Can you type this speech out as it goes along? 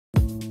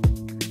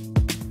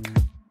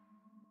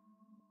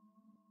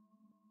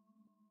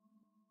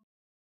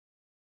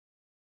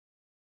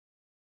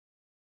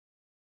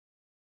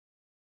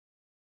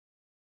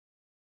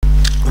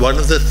one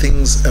of the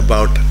things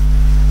about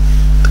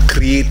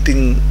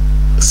creating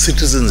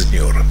citizens in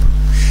Europe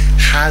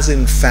has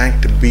in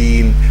fact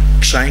been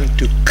trying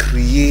to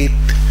create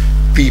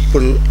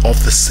people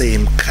of the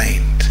same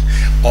kind,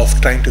 of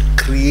trying to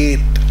create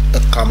a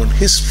common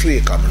history,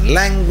 a common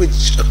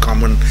language, a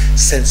common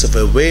sense of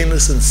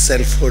awareness and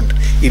selfhood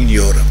in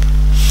Europe.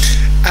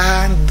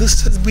 And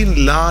this has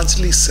been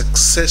largely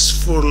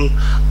successful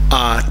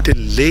till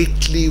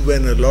lately,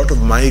 when a lot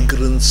of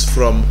migrants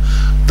from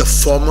the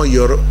former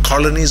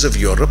colonies of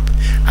Europe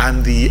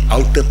and the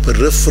outer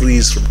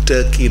peripheries from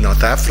Turkey,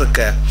 North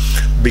Africa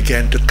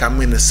began to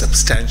come in as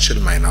substantial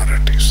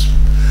minorities.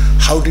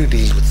 How do you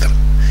deal with them?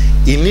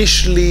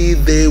 Initially,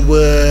 they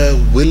were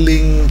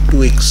willing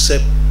to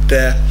accept,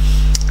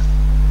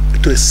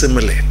 to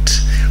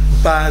assimilate,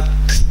 but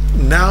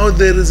now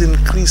there is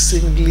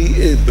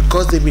increasingly,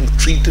 because they've been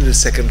treated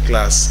as second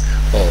class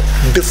or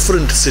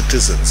different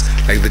citizens,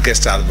 like the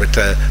guest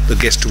arbiter, the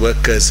guest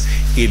workers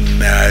in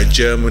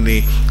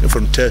Germany,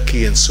 from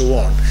Turkey and so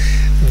on,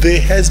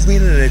 there has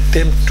been an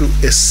attempt to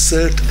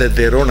assert that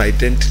their own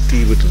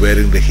identity with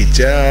wearing the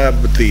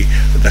hijab,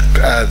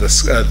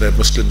 the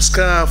Muslim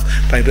scarf,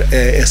 trying to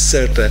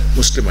assert a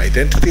Muslim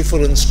identity,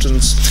 for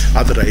instance,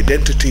 other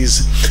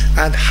identities.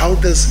 And how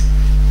does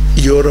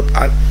Europe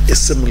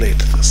assimilate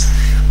this?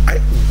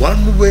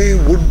 One way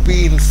would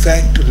be, in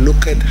fact, to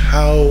look at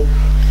how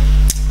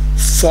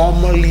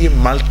formerly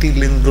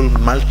multilingual,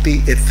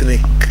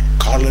 multi-ethnic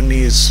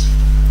colonies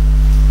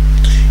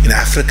in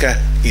Africa,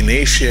 in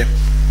Asia,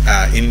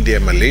 India,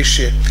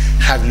 Malaysia,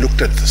 have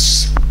looked at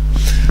this.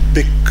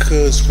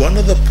 Because one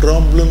of the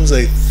problems,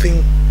 I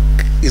think,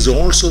 is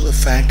also the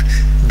fact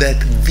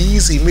that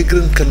these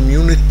immigrant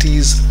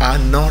communities are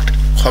not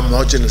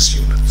homogeneous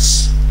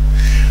units.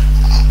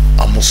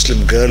 A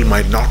Muslim girl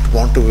might not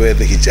want to wear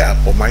the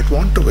hijab or might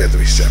want to wear the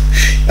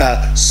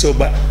hijab. So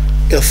by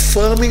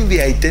affirming the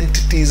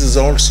identities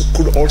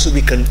could also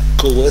be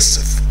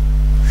coercive.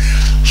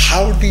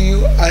 How do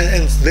you,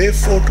 and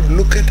therefore to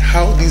look at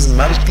how these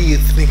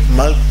multi-ethnic,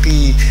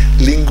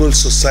 multilingual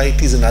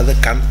societies in other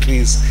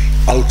countries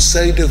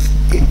outside of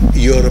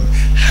Europe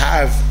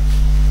have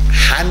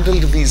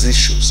handled these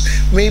issues,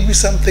 maybe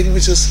something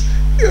which is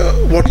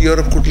what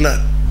Europe could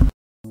learn.